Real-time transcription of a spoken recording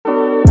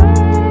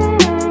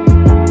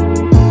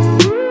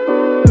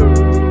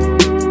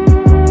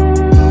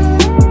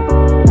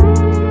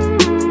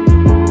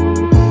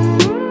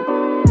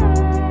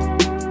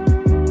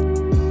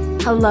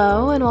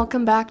Hello, and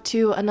welcome back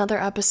to another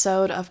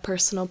episode of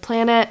Personal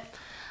Planet.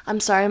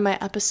 I'm sorry my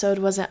episode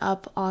wasn't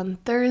up on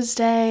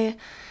Thursday.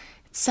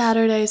 It's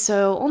Saturday,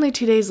 so only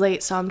 2 days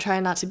late, so I'm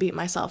trying not to beat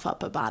myself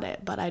up about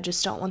it, but I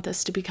just don't want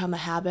this to become a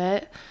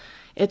habit.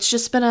 It's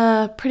just been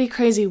a pretty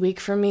crazy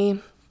week for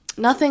me.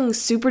 Nothing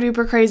super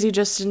duper crazy,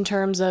 just in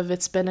terms of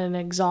it's been an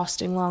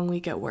exhausting long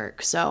week at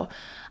work. So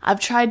I've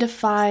tried to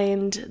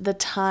find the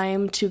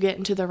time to get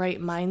into the right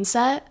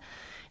mindset.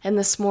 And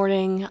this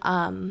morning,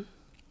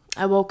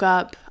 I woke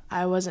up,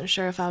 I wasn't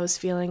sure if I was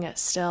feeling it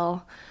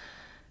still,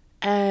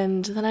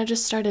 and then I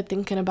just started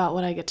thinking about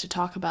what I get to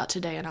talk about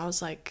today, and I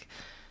was like,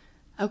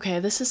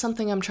 okay, this is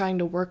something I'm trying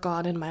to work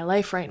on in my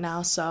life right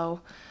now, so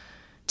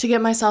to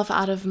get myself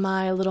out of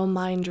my little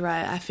mind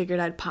rut, I figured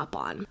I'd pop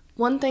on.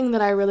 One thing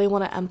that I really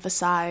want to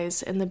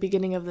emphasize in the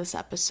beginning of this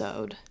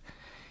episode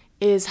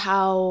is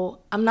how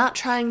I'm not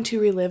trying to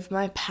relive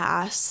my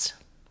past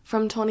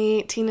from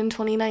 2018 and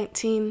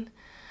 2019,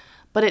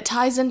 but it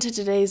ties into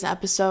today's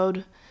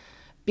episode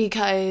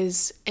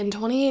because in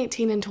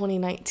 2018 and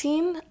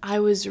 2019, I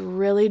was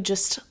really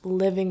just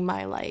living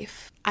my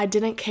life. I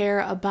didn't care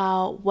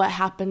about what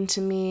happened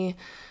to me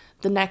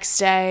the next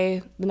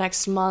day, the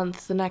next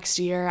month, the next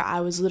year.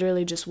 I was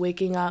literally just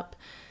waking up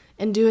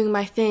and doing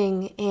my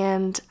thing,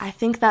 and I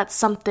think that's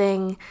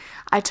something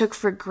I took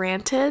for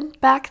granted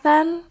back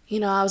then.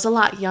 You know, I was a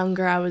lot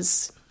younger. I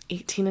was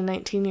 18 and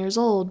 19 years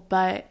old,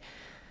 but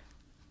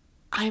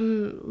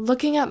I'm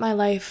looking at my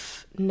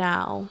life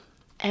now,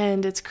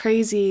 and it's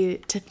crazy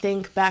to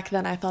think back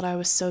then I thought I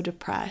was so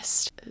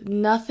depressed.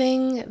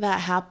 Nothing that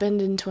happened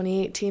in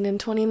 2018 and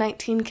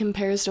 2019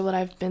 compares to what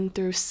I've been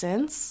through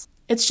since.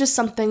 It's just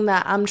something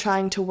that I'm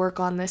trying to work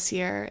on this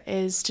year,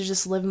 is to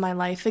just live my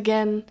life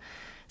again,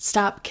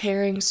 stop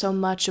caring so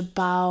much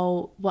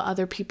about what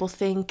other people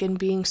think and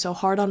being so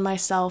hard on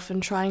myself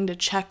and trying to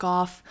check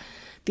off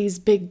these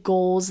big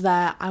goals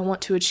that I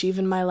want to achieve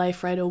in my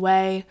life right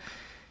away,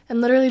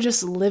 and literally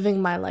just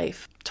living my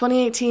life.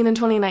 2018 and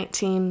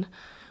 2019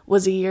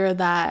 was a year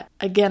that,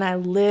 again, I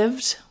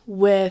lived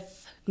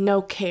with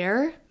no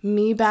care.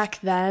 Me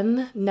back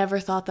then never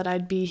thought that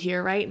I'd be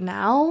here right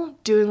now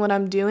doing what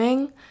I'm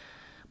doing,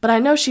 but I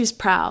know she's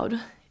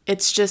proud.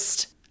 It's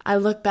just, I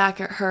look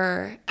back at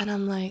her and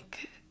I'm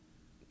like,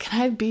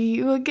 can I be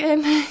you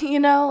again? You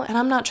know? And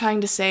I'm not trying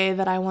to say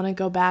that I want to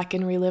go back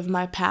and relive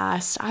my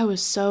past. I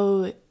was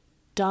so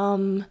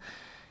dumb,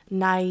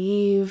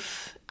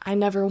 naive. I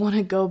never want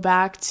to go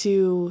back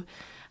to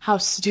how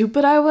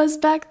stupid I was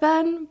back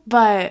then,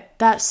 but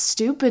that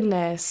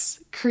stupidness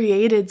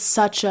created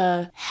such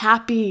a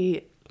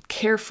happy,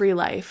 carefree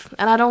life.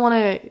 And I don't want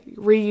to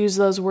reuse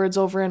those words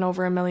over and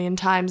over a million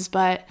times,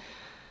 but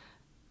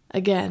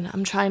again,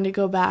 I'm trying to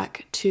go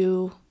back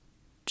to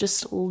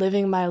just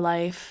living my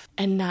life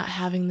and not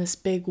having this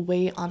big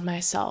weight on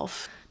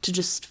myself to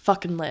just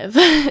fucking live.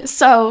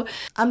 So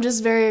I'm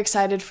just very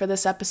excited for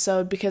this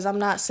episode, because I'm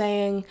not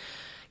saying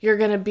you're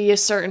going to be a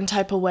certain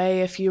type of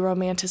way if you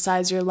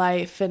romanticize your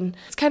life. And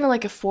it's kind of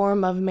like a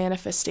form of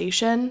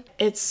manifestation.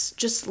 It's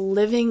just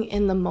living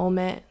in the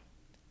moment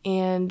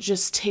and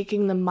just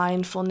taking the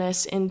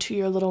mindfulness into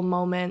your little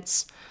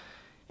moments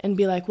and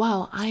be like,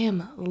 wow, I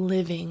am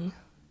living.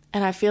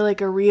 And I feel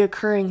like a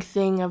reoccurring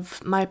thing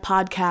of my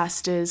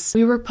podcast is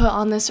we were put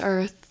on this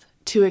earth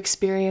to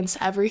experience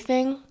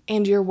everything,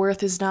 and your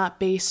worth is not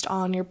based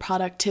on your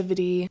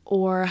productivity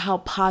or how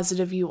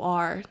positive you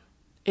are.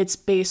 It's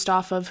based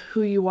off of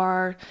who you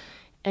are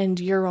and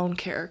your own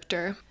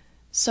character.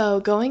 So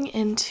going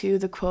into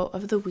the quote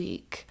of the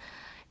week,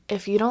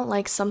 if you don't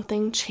like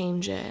something,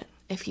 change it.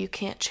 If you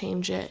can't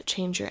change it,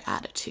 change your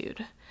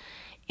attitude.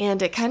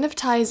 And it kind of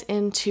ties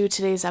into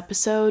today's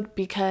episode,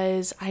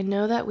 because I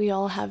know that we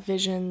all have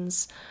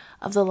visions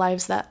of the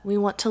lives that we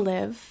want to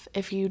live.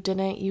 If you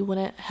didn't, you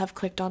wouldn't have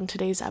clicked on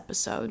today's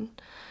episode.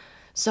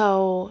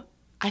 So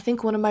I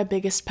think one of my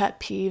biggest pet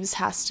peeves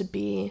has to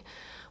be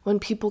when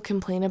people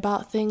complain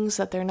about things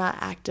that they're not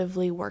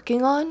actively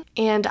working on.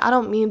 And I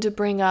don't mean to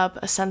bring up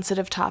a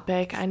sensitive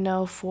topic. I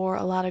know for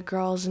a lot of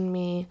girls and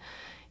me,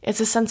 it's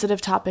a sensitive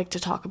topic to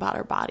talk about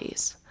our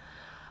bodies.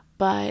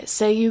 But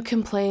say you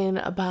complain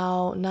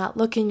about not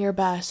looking your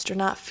best or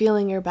not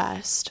feeling your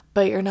best,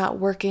 but you're not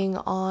working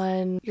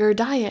on your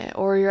diet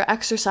or your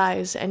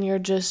exercise, and you're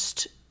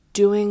just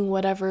doing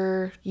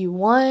whatever you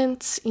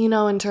want, you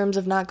know, in terms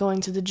of not going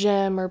to the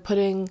gym or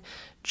putting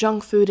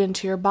junk food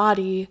into your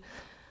body.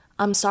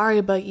 I'm sorry,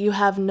 but you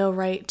have no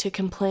right to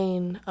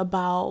complain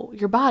about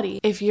your body.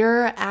 If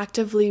you're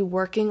actively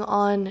working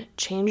on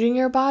changing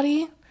your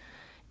body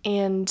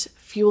and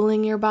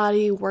fueling your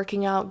body,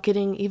 working out,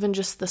 getting even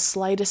just the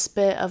slightest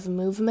bit of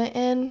movement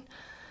in,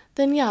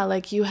 then yeah,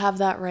 like you have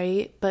that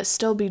right, but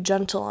still be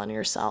gentle on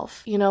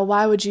yourself. You know,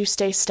 why would you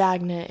stay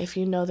stagnant if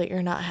you know that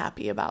you're not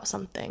happy about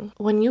something?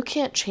 When you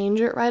can't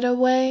change it right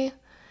away,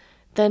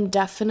 then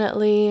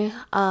definitely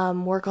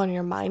work on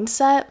your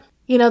mindset.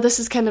 You know, this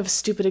is kind of a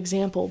stupid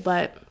example,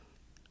 but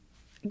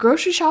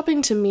grocery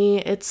shopping to me,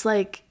 it's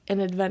like an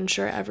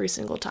adventure every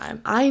single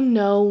time. I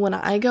know when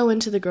I go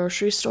into the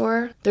grocery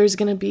store, there's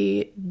gonna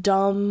be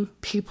dumb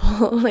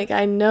people. Like,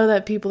 I know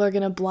that people are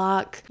gonna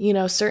block,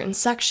 certain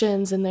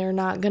sections and they're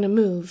not gonna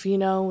move,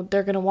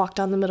 they're gonna walk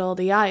down the middle of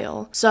the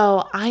aisle.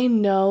 So I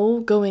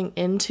know going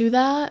into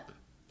that,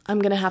 I'm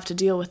going to have to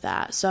deal with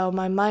that. So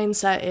my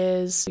mindset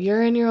is,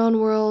 you're in your own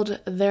world,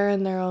 they're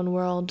in their own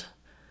world.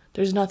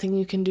 There's nothing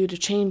you can do to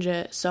change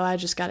it, so I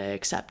just got to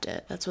accept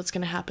it. That's what's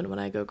going to happen when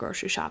I go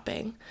grocery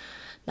shopping.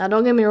 Now,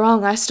 don't get me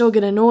wrong, I still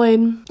get annoyed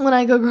when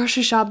I go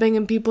grocery shopping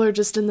and people are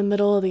just in the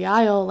middle of the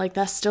aisle. Like,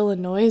 that still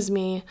annoys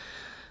me.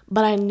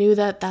 But I knew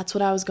that that's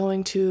what I was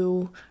going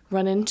to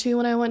run into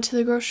when I went to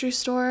the grocery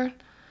store.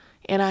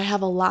 And I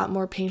have a lot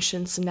more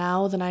patience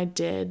now than I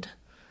did,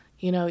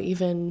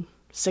 even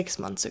 6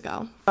 months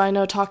ago. I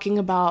know talking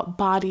about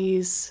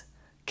bodies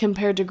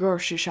compared to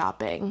grocery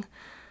shopping,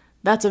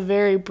 that's a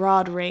very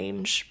broad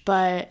range,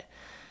 but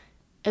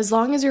as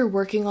long as you're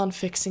working on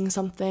fixing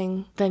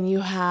something, then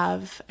you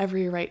have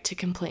every right to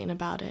complain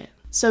about it.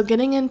 So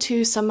getting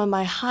into some of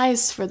my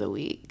highs for the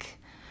week,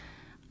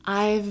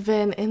 I've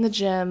been in the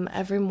gym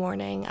every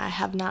morning. I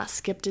have not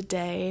skipped a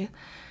day.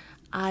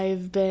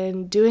 I've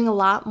been doing a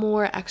lot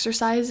more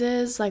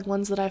exercises, like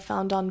ones that I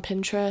found on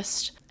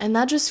Pinterest, and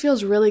that just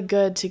feels really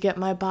good to get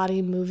my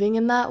body moving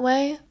in that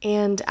way.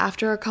 And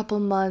after a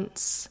couple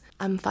months,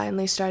 I'm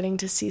finally starting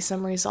to see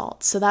some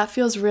results. So that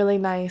feels really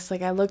nice.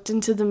 Like, I looked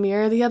into the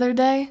mirror the other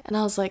day and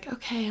I was like,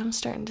 okay, I'm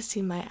starting to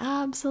see my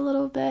abs a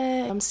little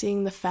bit. I'm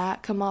seeing the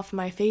fat come off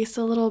my face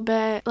a little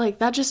bit. Like,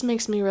 that just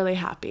makes me really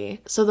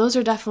happy. So those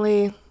are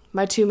definitely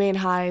my two main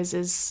highs,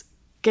 is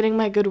getting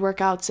my good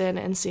workouts in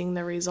and seeing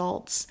the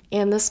results.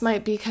 And this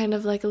might be kind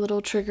of like a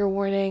little trigger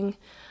warning.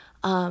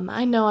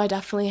 I know I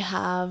definitely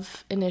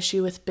have an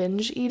issue with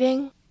binge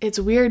eating. It's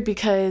weird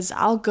because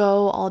I'll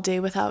go all day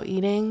without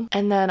eating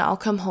and then I'll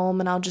come home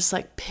and I'll just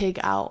like pig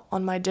out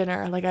on my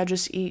dinner. Like, I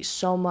just eat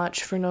so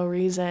much for no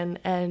reason.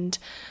 And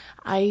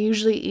I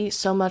usually eat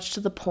so much to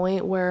the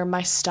point where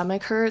my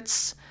stomach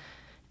hurts.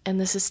 And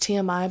this is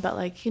TMI, but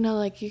like,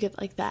 like you get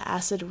like that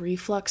acid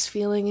reflux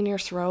feeling in your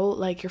throat,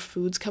 like your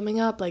food's coming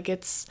up, like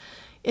it's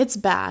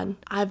bad.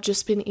 I've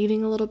just been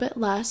eating a little bit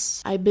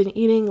less. I've been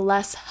eating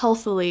less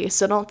healthily,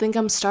 so don't think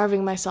I'm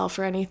starving myself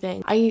or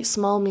anything. I eat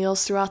small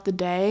meals throughout the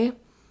day,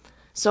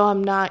 so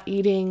I'm not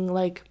eating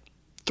like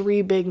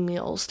 3 big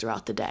meals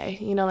throughout the day.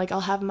 Like,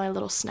 I'll have my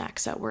little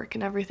snacks at work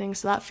and everything,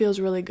 so that feels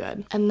really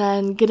good. And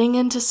then getting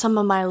into some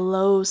of my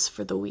lows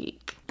for the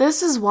week.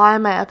 This is why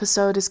my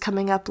episode is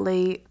coming up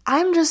late.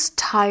 I'm just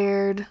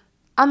tired.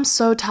 I'm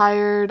so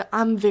tired.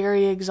 I'm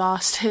very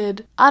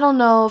exhausted. I don't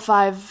know if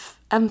I've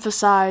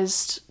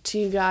emphasized to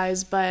you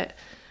guys, but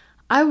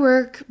I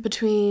work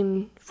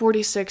between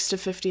 46 to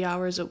 50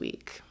 hours a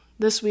week.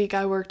 This week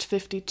I worked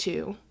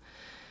 52.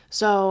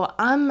 So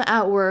I'm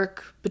at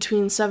work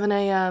between 7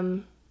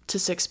 a.m. to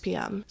 6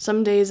 p.m.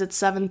 Some days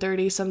it's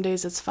 7:30, some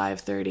days it's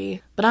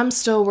 5:30, but I'm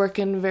still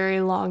working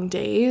very long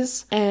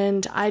days,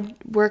 and I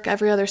work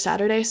every other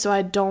Saturday, so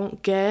I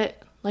don't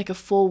get like a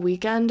full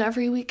weekend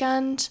every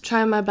weekend.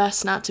 Trying my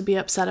best not to be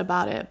upset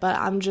about it, but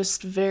I'm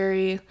just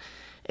very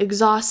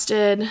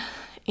exhausted,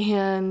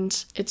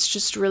 and it's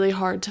just really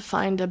hard to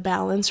find a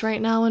balance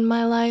right now in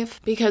my life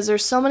because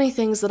there's so many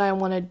things that I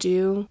want to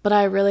do, but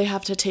I really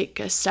have to take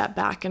a step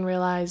back and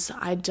realize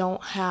I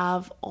don't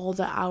have all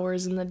the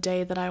hours in the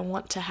day that I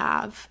want to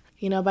have.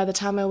 By the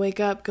time I wake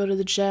up, go to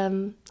the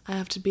gym, I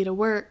have to be to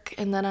work,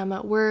 and then I'm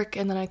at work,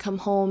 and then I come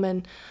home,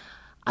 and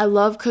I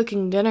love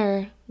cooking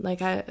dinner. Like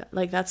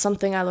that's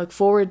something I look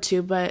forward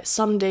to, but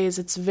some days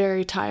it's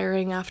very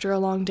tiring after a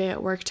long day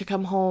at work to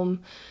come home,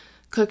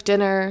 cook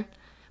dinner.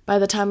 By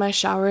the time I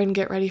shower and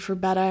get ready for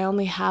bed, I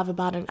only have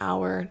about an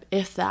hour,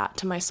 if that,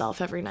 to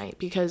myself every night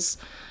because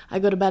I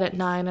go to bed at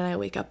 9 and I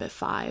wake up at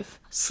 5.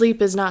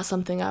 Sleep is not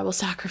something I will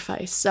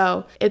sacrifice.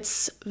 So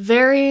it's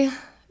very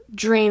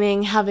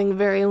draining having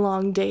very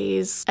long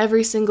days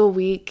every single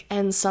week,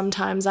 and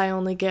sometimes I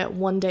only get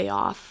 1 day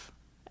off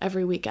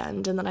every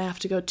weekend, and then I have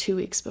to go 2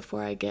 weeks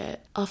before I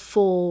get a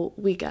full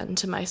weekend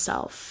to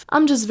myself.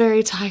 I'm just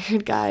very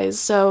tired, guys,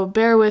 so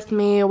bear with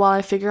me while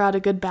I figure out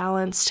a good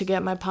balance to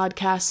get my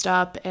podcast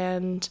up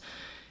and,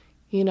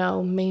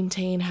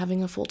 maintain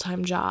having a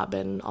full-time job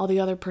and all the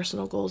other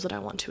personal goals that I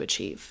want to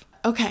achieve.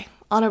 Okay,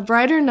 on a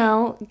brighter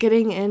note,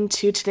 getting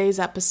into today's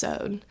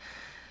episode.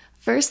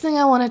 First thing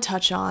I want to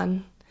touch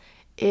on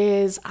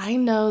is I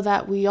know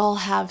that we all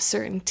have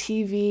certain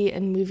TV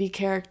and movie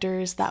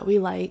characters that we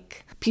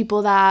like.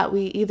 People that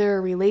we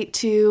either relate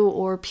to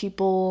or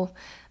people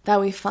that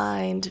we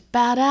find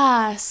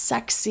badass,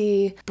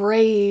 sexy,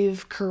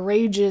 brave,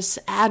 courageous,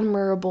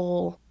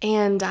 admirable.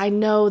 And I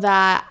know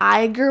that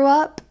I grew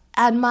up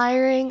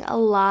admiring a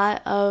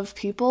lot of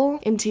people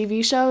in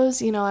TV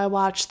shows. I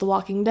watched The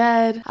Walking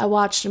Dead, I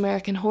watched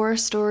American Horror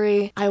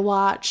Story, I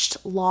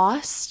watched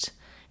Lost,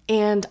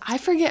 and I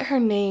forget her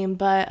name,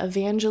 but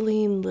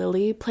Evangeline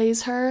Lilly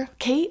plays her.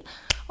 Kate?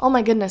 oh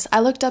my goodness,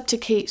 I looked up to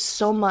Kate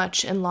so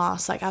much in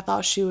Lost. Like, I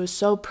thought she was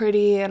so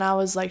pretty, and I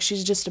was like,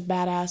 she's just a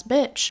badass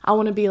bitch. I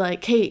want to be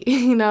like Kate,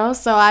 you know?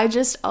 So I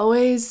just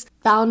always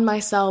found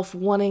myself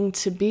wanting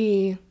to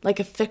be like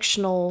a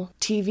fictional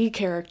TV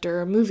character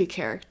or movie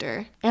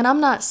character. And I'm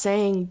not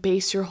saying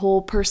base your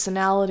whole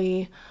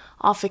personality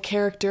off a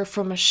character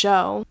from a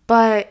show,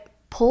 but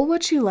pull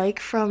what you like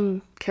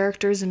from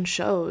characters in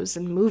shows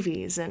and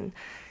movies. And,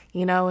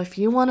 you know, if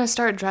you want to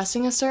start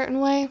dressing a certain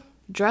way,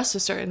 dress a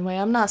certain way.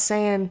 I'm not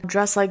saying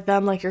dress like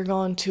them like you're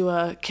going to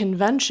a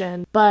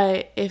convention,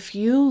 but if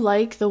you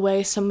like the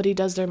way somebody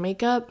does their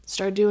makeup,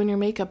 start doing your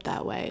makeup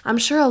that way. I'm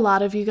sure a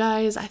lot of you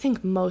guys, I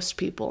think most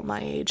people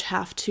my age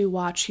have to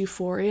watch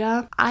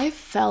Euphoria. I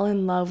fell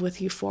in love with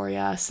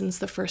Euphoria since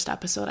the first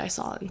episode I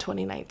saw in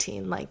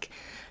 2019. Like,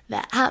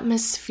 the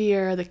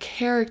atmosphere, the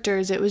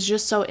characters, it was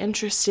just so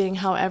interesting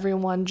how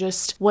everyone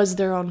just was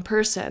their own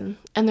person.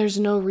 And there's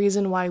no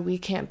reason why we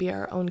can't be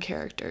our own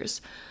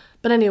characters.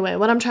 But anyway,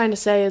 what I'm trying to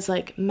say is,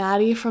 like,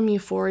 Maddie from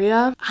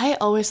Euphoria, I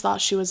always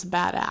thought she was a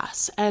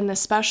badass. And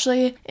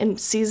especially in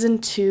season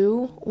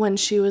 2, when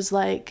she was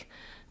like,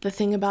 the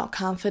thing about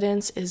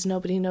confidence is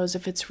nobody knows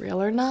if it's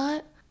real or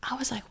not. I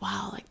was like,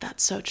 wow, like,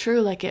 that's so true.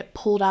 Like, it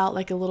pulled out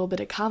like a little bit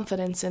of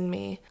confidence in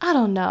me. I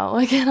don't know.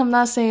 Again, I'm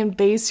not saying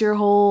base your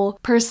whole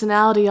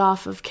personality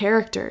off of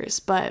characters,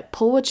 but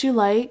pull what you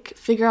like,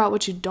 figure out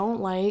what you don't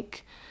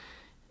like,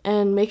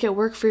 and make it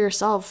work for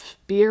yourself.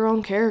 Be your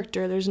own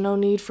character. There's no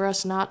need for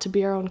us not to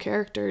be our own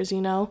characters,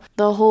 you know?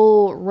 The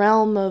whole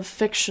realm of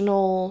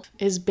fictional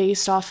is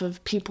based off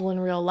of people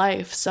in real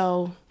life,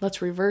 so let's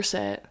reverse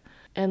it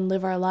and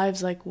live our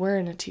lives like we're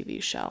in a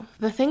TV show.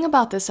 The thing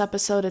about this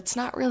episode, it's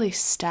not really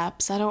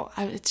steps.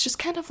 It's just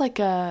kind of like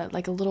a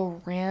little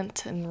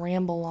rant and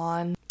ramble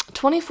on.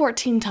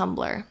 2014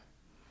 Tumblr.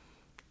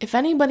 If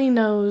anybody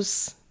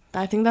knows,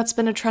 I think that's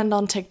been a trend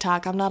on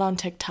TikTok. I'm not on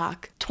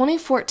TikTok.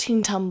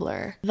 2014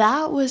 Tumblr.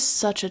 That was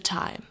such a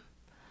time.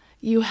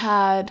 You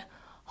had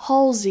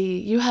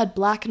Halsey, you had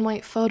black and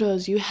white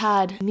photos, you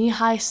had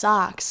knee-high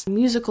socks,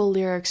 musical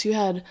lyrics, you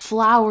had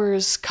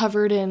flowers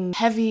covered in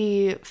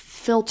heavy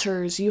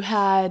filters, you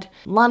had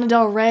Lana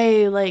Del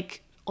Rey,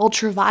 like,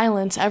 ultra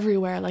violence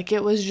everywhere. Like,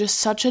 it was just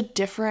such a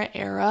different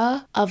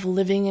era of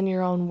living in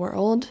your own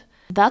world.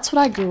 That's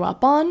what I grew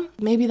up on.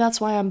 Maybe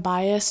that's why I'm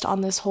biased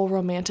on this whole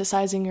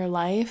romanticizing your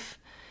life,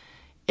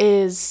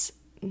 is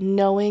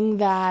knowing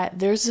that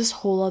there's this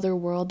whole other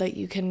world that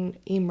you can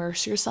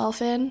immerse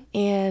yourself in.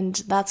 And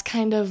that's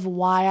kind of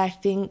why I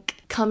think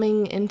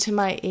coming into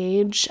my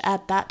age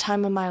at that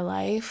time of my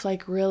life,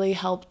 like, really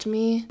helped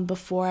me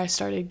before I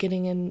started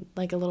getting in,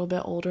 like, a little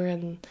bit older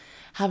and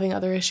having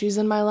other issues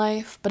in my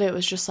life. But it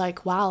was just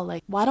like, wow,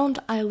 like, why don't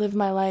I live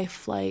my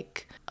life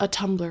like a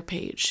Tumblr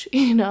page,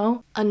 you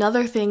know?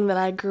 Another thing that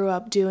I grew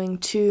up doing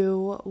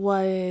too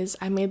was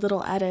I made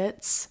little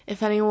edits.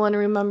 If anyone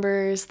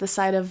remembers the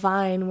site of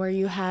Vine where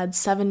you had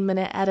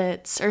 7-minute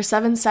edits or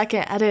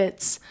 7-second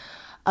edits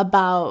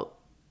about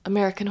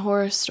American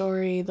Horror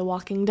Story, The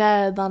Walking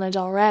Dead, Lana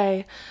Del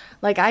Rey,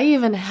 like, I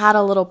even had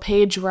a little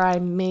page where I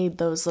made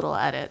those little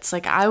edits.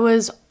 Like, I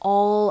was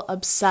all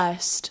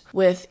obsessed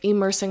with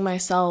immersing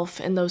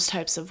myself in those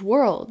types of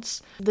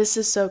worlds. This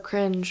is so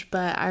cringe,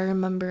 but I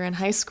remember in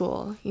high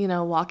school, you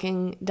know,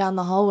 walking down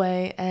the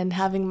hallway and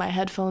having my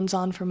headphones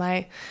on for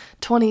my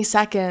 20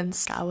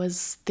 seconds. I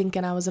was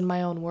thinking I was in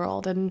my own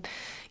world, and,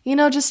 you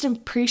know, just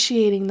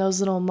appreciating those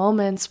little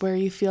moments where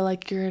you feel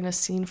like you're in a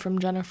scene from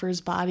Jennifer's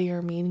Body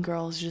or Mean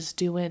Girls, just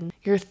doing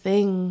your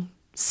thing.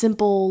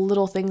 Simple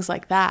little things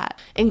like that.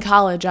 In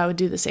college, I would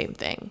do the same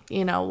thing,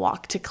 you know,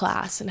 walk to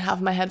class and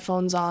have my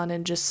headphones on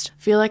and just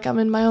feel like I'm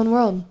in my own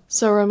world.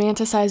 So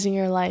romanticizing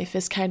your life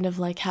is kind of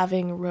like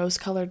having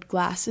rose-colored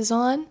glasses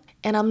on.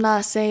 And I'm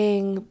not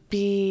saying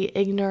be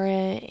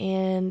ignorant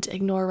and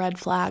ignore red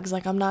flags.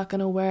 Like, I'm not going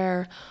to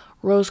wear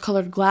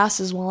rose-colored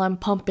glasses while I'm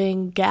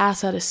pumping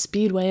gas at a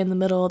speedway in the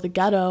middle of the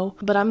ghetto,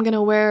 but I'm going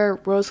to wear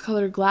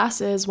rose-colored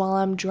glasses while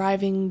I'm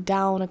driving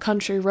down a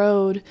country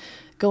road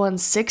going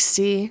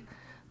 60,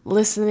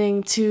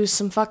 listening to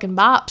some fucking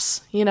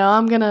bops. You know,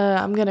 I'm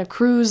gonna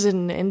cruise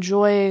and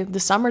enjoy the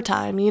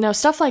summertime, you know,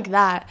 stuff like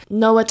that.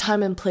 Know a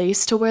time and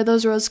place to wear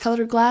those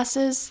rose-colored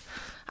glasses.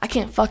 I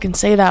can't fucking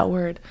say that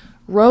word.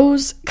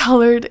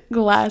 Rose-colored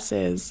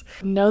glasses.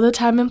 Know the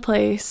time and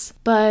place.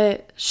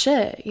 But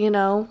shit, you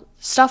know,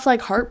 stuff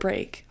like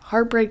heartbreak.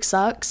 Heartbreak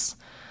sucks,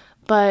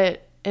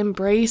 but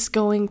embrace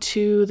going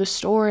to the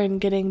store and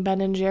getting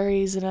Ben and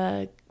Jerry's in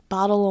a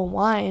bottle of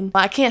wine.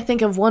 I can't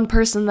think of one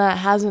person that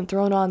hasn't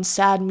thrown on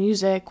sad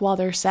music while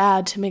they're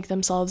sad to make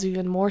themselves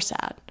even more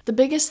sad. The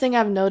biggest thing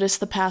I've noticed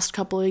the past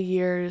couple of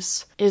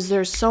years is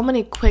there's so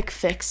many quick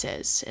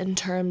fixes in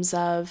terms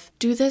of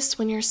do this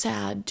when you're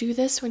sad, do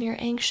this when you're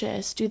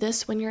anxious, do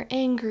this when you're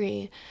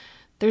angry.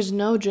 There's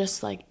no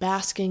just like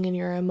basking in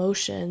your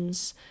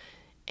emotions.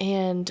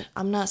 And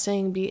I'm not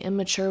saying be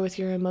immature with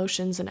your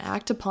emotions and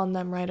act upon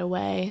them right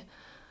away,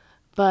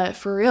 But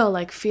for real,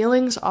 like,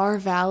 feelings are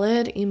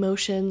valid,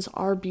 emotions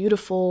are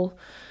beautiful.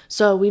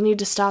 So we need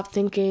to stop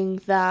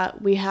thinking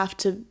that we have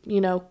to,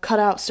 cut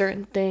out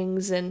certain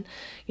things and,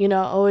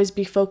 always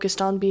be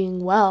focused on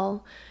being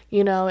well.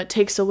 It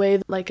takes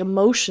away like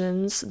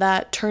emotions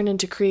that turn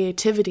into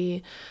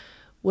creativity,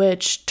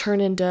 which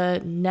turn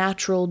into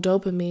natural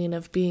dopamine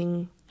of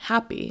being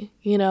happy.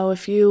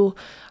 If you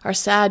are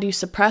sad, you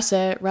suppress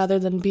it rather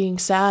than being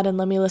sad and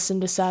let me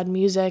listen to sad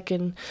music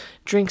and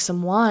drink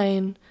some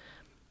wine.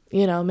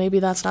 Maybe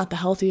that's not the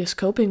healthiest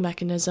coping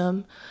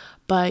mechanism,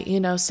 but,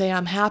 say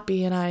I'm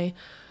happy and I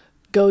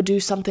go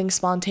do something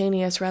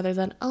spontaneous rather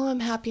than, oh,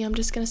 I'm happy, I'm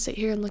just going to sit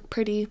here and look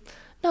pretty.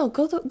 No,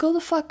 go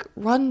the fuck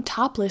run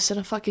topless in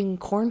a fucking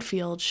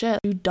cornfield. Shit.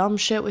 Do dumb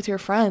shit with your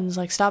friends.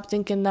 Like, stop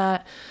thinking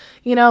that,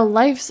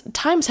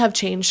 times have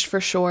changed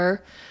for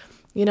sure.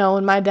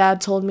 When my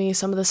dad told me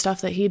some of the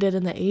stuff that he did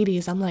in the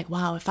 80s, I'm like,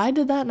 wow, if I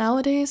did that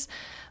nowadays,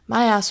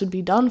 my ass would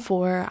be done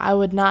for. I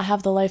would not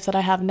have the life that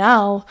I have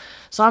now.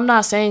 So I'm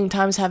not saying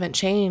times haven't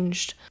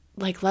changed.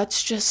 Like,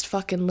 let's just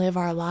fucking live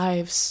our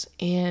lives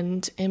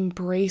and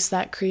embrace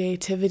that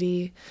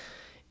creativity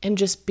and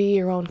just be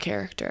your own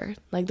character.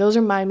 Like, those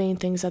are my main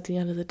things at the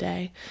end of the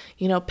day.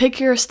 Pick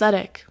your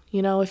aesthetic.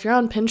 If you're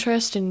on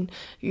Pinterest and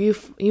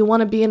you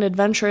want to be an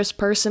adventurous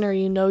person, or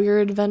you're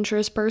an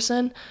adventurous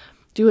person,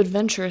 do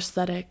adventure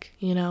aesthetic,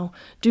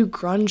 do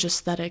grunge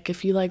aesthetic.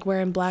 If you like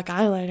wearing black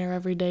eyeliner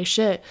every day,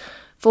 shit,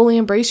 fully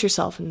embrace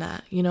yourself in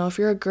that. If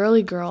you're a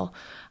girly girl,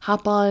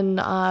 hop on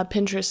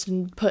Pinterest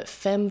and put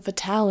femme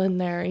fatale in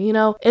there.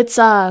 It's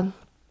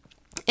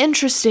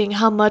interesting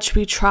how much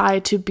we try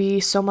to be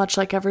so much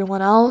like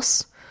everyone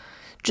else.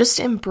 Just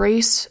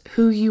embrace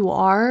who you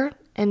are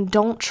and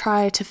don't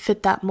try to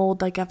fit that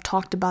mold like I've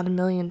talked about a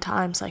million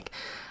times. Like,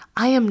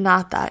 I am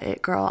not that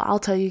it girl. I'll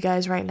tell you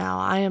guys right now,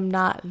 I am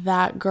not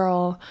that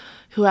girl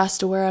who has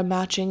to wear a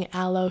matching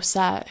aloe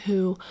set,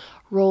 who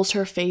rolls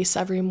her face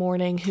every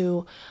morning,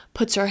 who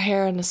puts her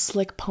hair in a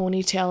slick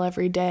ponytail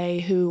every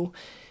day, who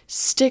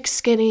sticks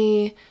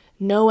skinny,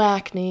 no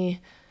acne.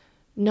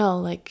 No,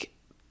 like,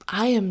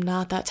 I am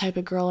not that type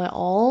of girl at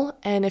all.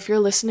 And if you're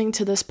listening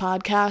to this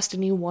podcast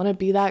and you want to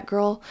be that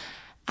girl,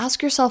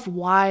 ask yourself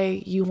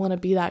why you want to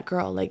be that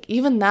girl. Like,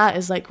 even that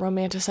is like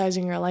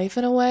romanticizing your life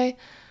in a way.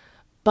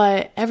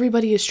 But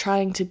everybody is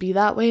trying to be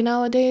that way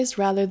nowadays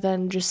rather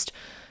than just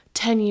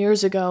 10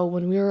 years ago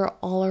when we were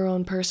all our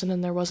own person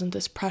and there wasn't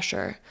this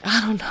pressure.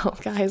 I don't know,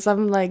 guys.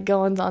 I'm like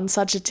going on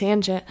such a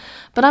tangent.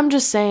 But I'm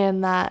just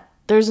saying that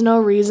there's no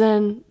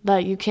reason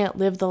that you can't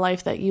live the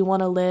life that you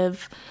want to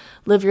live.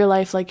 Live your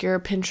life like you're a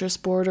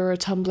Pinterest board or a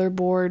Tumblr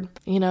board.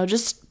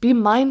 Just be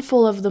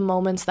mindful of the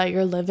moments that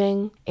you're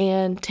living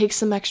and take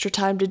some extra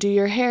time to do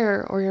your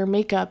hair or your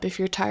makeup if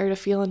you're tired of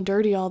feeling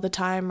dirty all the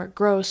time or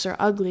gross or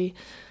ugly.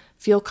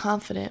 Feel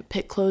confident,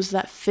 pick clothes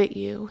that fit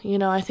you.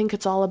 I think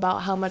it's all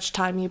about how much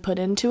time you put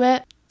into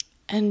it.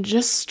 And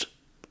just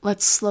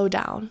let's slow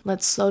down.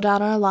 Let's slow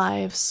down our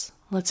lives.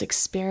 Let's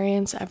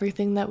experience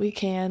everything that we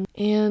can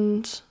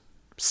and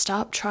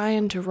stop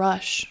trying to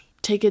rush.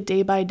 Take it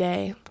day by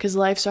day because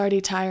life's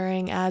already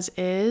tiring as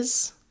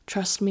is.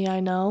 Trust me,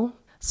 I know.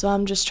 So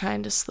I'm just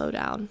trying to slow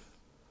down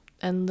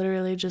and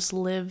literally just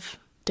live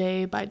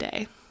day by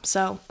day.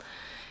 So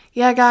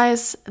yeah,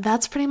 guys,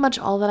 that's pretty much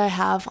all that I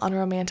have on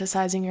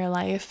romanticizing your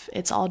life.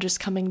 It's all just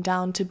coming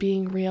down to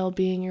being real,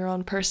 being your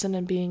own person,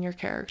 and being your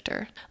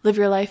character. Live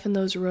your life in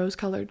those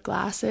rose-colored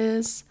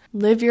glasses.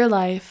 Live your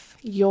life,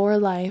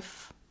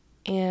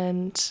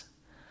 and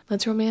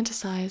let's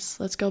romanticize.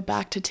 Let's go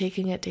back to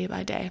taking it day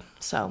by day.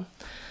 So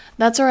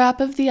that's a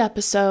wrap of the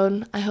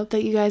episode. I hope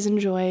that you guys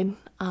enjoyed.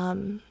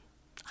 I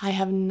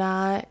have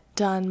not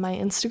done my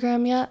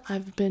Instagram yet.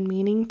 I've been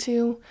meaning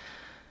to.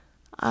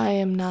 I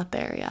am not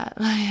there yet.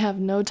 I have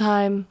no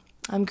time.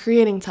 I'm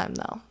creating time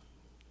though.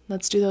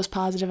 Let's do those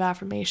positive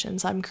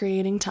affirmations. I'm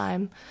creating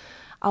time.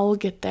 I will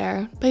get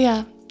there. But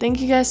yeah, thank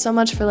you guys so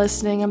much for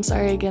listening. I'm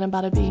sorry again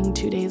about it being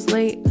 2 days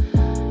late,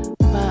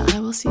 but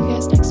I will see you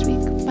guys next week.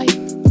 Bye.